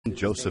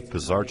Joseph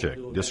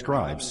Pizarchik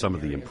describes some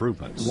of the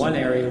improvements. One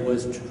area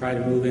was to try to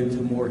move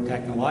into more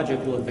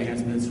technological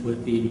advancements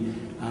with the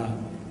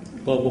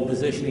global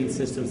positioning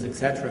systems,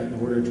 etc., in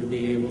order to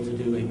be able to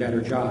do a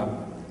better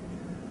job.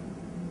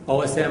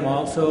 OSM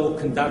also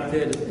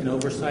conducted an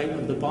oversight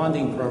of the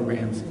bonding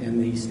programs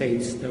in the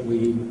states that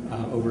we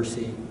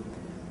oversee.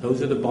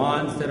 Those are the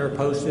bonds that are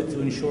posted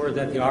to ensure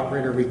that the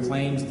operator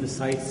reclaims the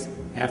sites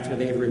after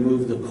they have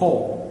removed the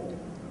coal.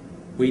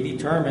 We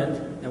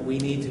determined that we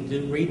need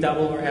to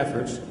redouble our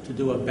efforts to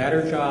do a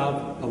better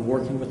job of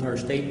working with our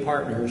state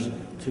partners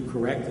to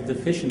correct the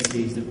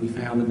deficiencies that we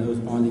found in those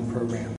bonding programs.